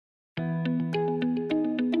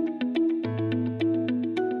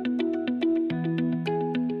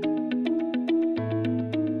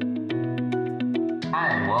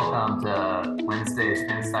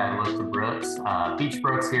inside look to Brooks. Beach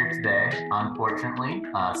Brooks here today. Unfortunately,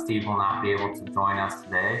 Steve will not be able to join us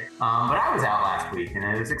today. But I was out last week, and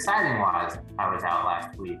it was exciting while I was out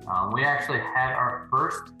last week. We actually had our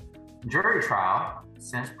first jury trial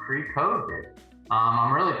since pre-COVID.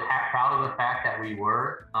 I'm really proud of the fact that we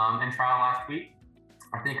were in trial last week.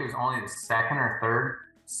 I think it was only the second or third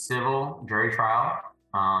civil jury trial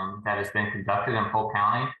that has been conducted in Polk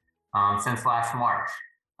County since last March.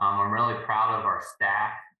 I'm really proud of our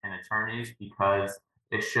staff and attorneys because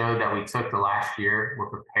it showed that we took the last year, we're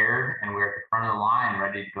prepared, and we're at the front of the line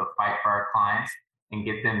ready to go fight for our clients and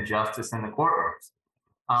get them justice in the courtrooms.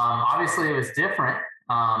 Obviously, it was different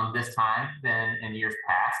this time than in years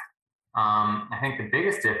past. I think the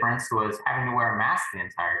biggest difference was having to wear a mask the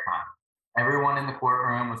entire time. Everyone in the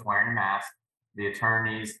courtroom was wearing a mask. The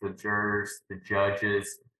attorneys, the jurors, the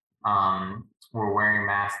judges were wearing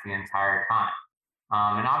masks the entire time.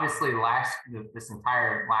 And obviously, this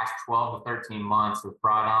entire last 12 to 13 months has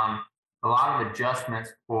brought on a lot of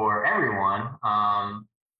adjustments for everyone,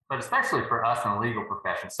 but especially for us in the legal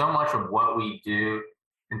profession. So much of what we do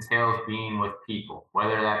entails being with people,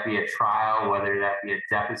 whether that be a trial, whether that be a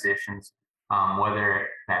depositions, whether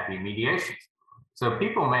that be mediations. So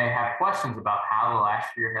people may have questions about how the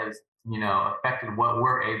last year has, affected what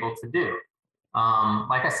we're able to do.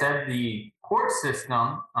 Like I said, the court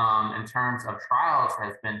system in terms of trials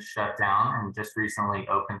has been shut down and just recently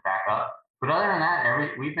opened back up. But other than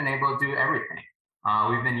that, we've been able to do everything.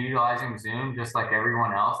 We've been utilizing Zoom just like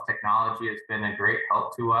everyone else. Technology has been a great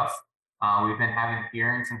help to us. We've been having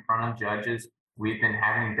hearings in front of judges. We've been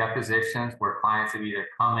having depositions where clients have either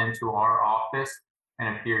come into our office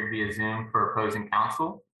and appeared via Zoom for opposing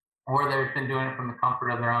counsel, or they've been doing it from the comfort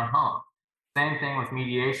of their own home. Same thing with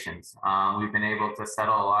mediations. We've been able to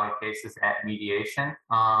settle a lot of cases at mediation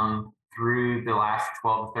through the last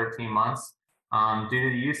 12 to 13 months due to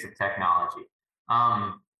the use of technology.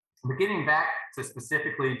 But getting back to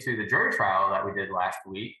specifically to the jury trial that we did last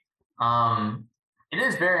week, it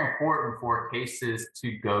is very important for cases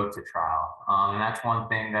to go to trial. And that's one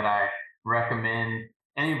thing that I recommend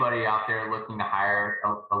anybody out there looking to hire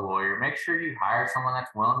a lawyer. Make sure you hire someone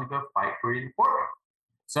that's willing to go fight for you in the courtroom.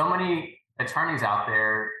 So many attorneys out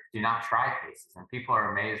there do not try cases, and people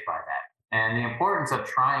are amazed by that. And the importance of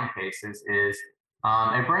trying cases is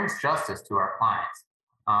it brings justice to our clients.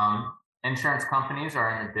 Insurance companies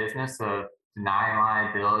are in the business of denying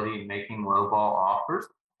liability, making lowball offers,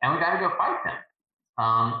 and we got to go fight them.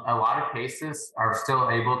 A lot of cases are still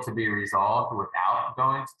able to be resolved without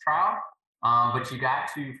going to trial, but you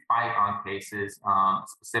got to fight on cases,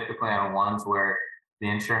 specifically on ones where the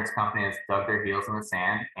insurance company has dug their heels in the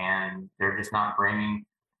sand and they're just not bringing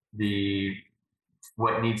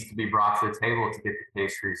what needs to be brought to the table to get the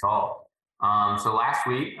case resolved. So last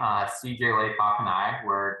week, CJ Laycock and I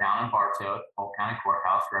were down in Bartow at Polk County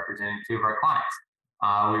Courthouse representing two of our clients.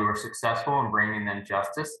 We were successful in bringing them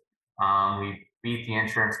justice. We beat the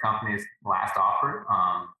insurance company's last offer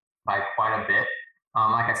by quite a bit.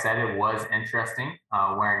 Like I said, it was interesting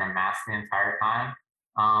wearing a mask the entire time.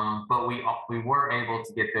 But we were able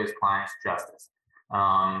to get those clients justice.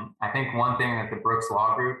 I think one thing that the Brooks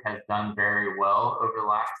Law Group has done very well over the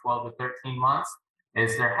last 12 to 13 months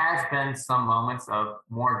is there has been some moments of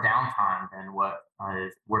more downtime than what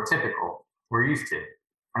we're used to.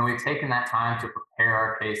 And we've taken that time to prepare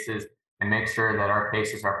our cases and make sure that our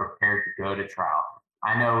cases are prepared to go to trial.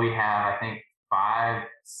 I know we have, I think, 5,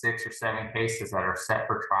 6, or 7 cases that are set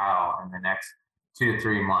for trial in the next 2 to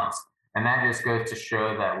 3 months. And that just goes to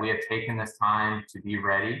show that we have taken this time to be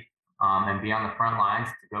ready and be on the front lines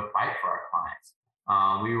to go fight for our clients.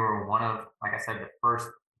 We were one of, like I said, the first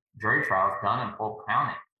jury trials done in Polk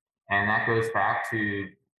County. And that goes back to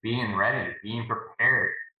being ready, being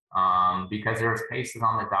prepared, because there was cases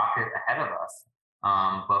on the docket ahead of us.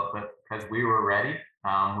 But because we were ready,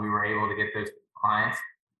 we were able to get those clients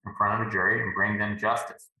in front of a jury and bring them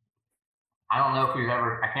justice. I don't know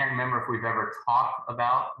if I can't remember if we've ever talked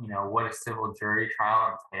about, what a civil jury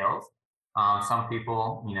trial entails. Some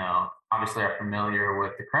people, obviously are familiar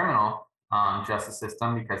with the criminal justice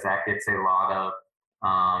system because that gets a lot of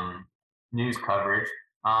news coverage.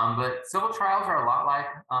 But civil trials are a lot like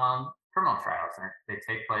criminal trials. They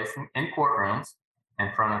take place in courtrooms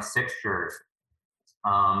in front of 6 jurors.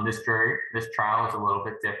 This trial is a little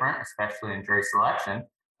bit different, especially in jury selection,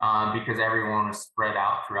 because everyone was spread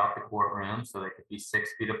out throughout the courtroom, so they could be 6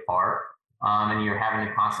 feet apart, and you're having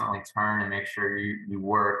to constantly turn and make sure you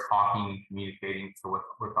were talking and communicating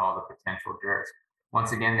with all the potential jurors.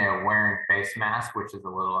 Once again, they're wearing face masks, which is a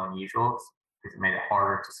little unusual because it made it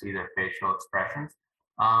harder to see their facial expressions.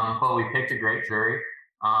 But we picked a great jury.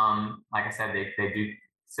 Like I said, they do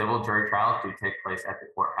civil jury trials do take place at the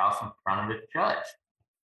courthouse in front of a judge.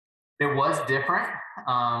 It was different,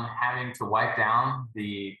 having to wipe down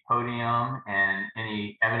the podium and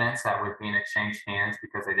any evidence that was being exchanged hands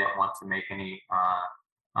because they didn't want to make any,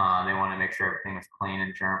 they want to make sure everything was clean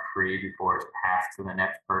and germ-free before it's passed to the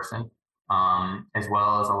next person. As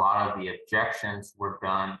well as a lot of the objections were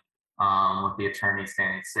done with the attorney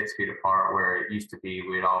standing 6 feet apart, where it used to be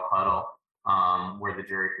we'd all huddle, where the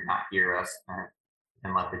jury could not hear us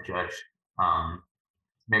and let the judge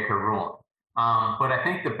make her ruling. But I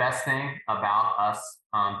think the best thing about us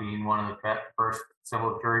being one of the first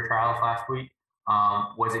civil jury trials last week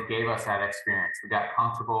was it gave us that experience. We got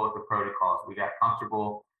comfortable with the protocols. We got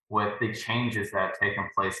comfortable with the changes that have taken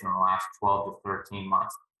place in the last 12 to 13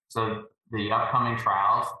 months. So the upcoming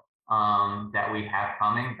trials that we have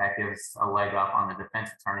coming, that gives a leg up on the defense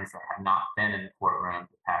attorneys that have not been in the courtroom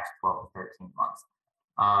the past 12 to 13 months.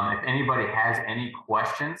 If anybody has any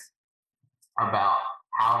questions about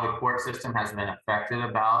how the court system has been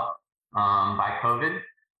affected by COVID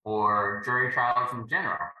or jury trials in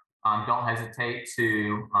general, don't hesitate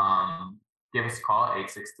to give us a call at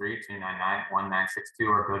 863-299-1962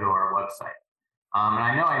 or go to our website. And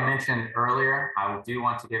I know I mentioned earlier, I do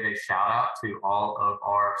want to give a shout out to all of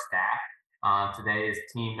our staff. Today is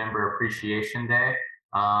Team Member Appreciation Day.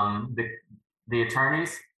 The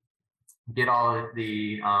attorneys get all of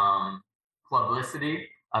the publicity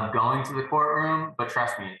of going to the courtroom, but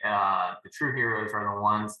trust me, the true heroes are the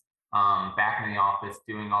ones back in the office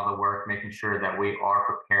doing all the work, making sure that we are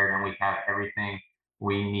prepared and we have everything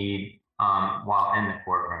we need while in the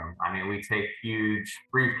courtroom. I mean, we take huge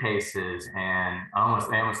briefcases and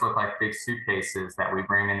they almost look like big suitcases that we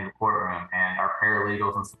bring into the courtroom, and our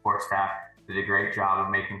paralegals and support staff did a great job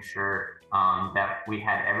of making sure that we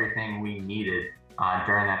had everything we needed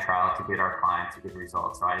during that trial to get our clients a good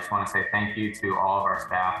result. So I just want to say thank you to all of our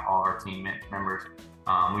staff, all of our team members.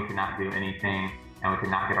 We could not do anything, and we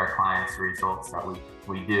could not get our clients the results that we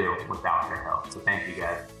do without their help. So thank you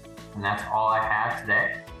guys. And that's all I have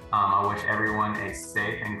today. I wish everyone a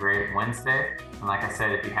safe and great Wednesday. And like I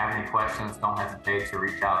said, if you have any questions, don't hesitate to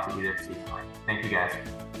reach out to either Steve and I. Thank you guys.